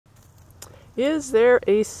Is there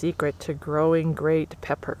a secret to growing great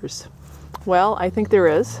peppers? Well, I think there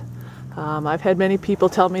is. I've had many people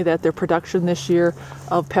tell me that their production this year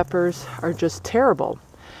of peppers are just terrible.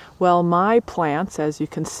 Well, my plants, as you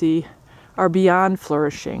can see, are beyond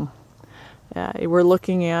flourishing. We're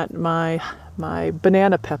looking at my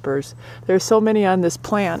banana peppers. There's so many on this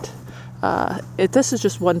plant. This is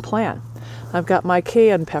just one plant. I've got my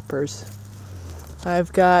cayenne peppers.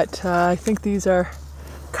 I've got, I think these are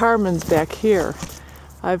Carmen's back here.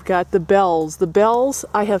 I've got the bells. The bells,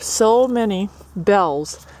 I have so many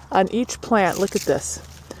bells on each plant. Look at this.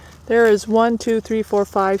 There is 1, 2, 3, 4,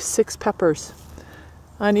 5, 6 peppers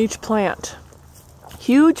on each plant.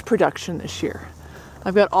 Huge production this year.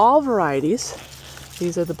 I've got all varieties.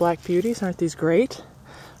 These are the Black Beauties. Aren't these great?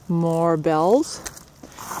 More bells.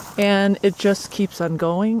 And it just keeps on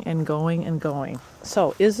going and going and going.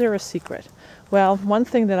 So, is there a secret? Well, one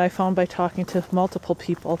thing that I found by talking to multiple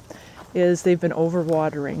people is they've been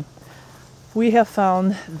overwatering. We have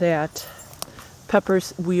found that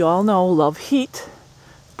peppers, we all know, love heat,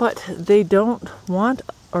 but they don't want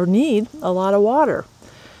or need a lot of water.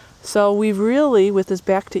 So we've really, with this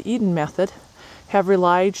back to Eden method, have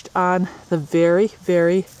relied on the very,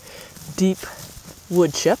 very deep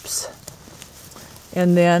wood chips,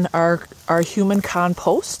 and then our human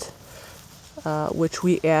compost, which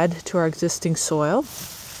we add to our existing soil.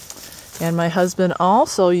 And my husband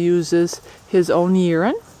also uses his own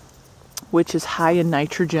urine, which is high in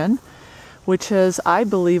nitrogen, which has, I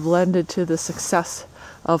believe, lended to the success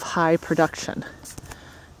of high production.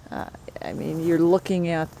 I mean, you're looking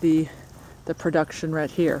at the production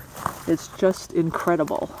right here. It's just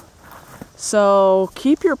incredible. So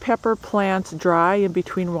keep your pepper plants dry in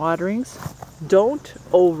between waterings. Don't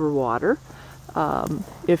overwater.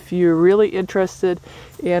 If you're really interested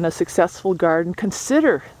in a successful garden,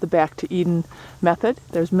 consider the Back to Eden method.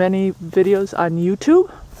 There's many videos on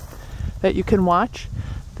YouTube that you can watch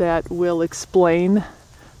that will explain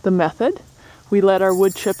the method. We let our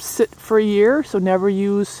wood chips sit for a year, so never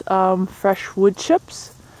use fresh wood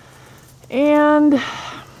chips. And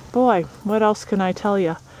boy, what else can I tell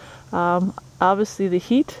you? Obviously the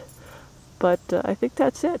heat, but I think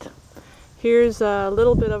that's it. Here's a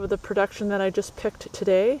little bit of the production that I just picked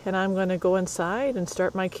today, and I'm going to go inside and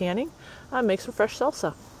start my canning. Make some fresh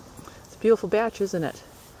salsa. It's a beautiful batch, isn't it?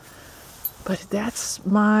 But that's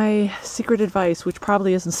my secret advice, which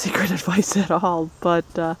probably isn't secret advice at all, but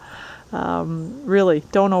really,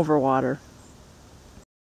 don't overwater.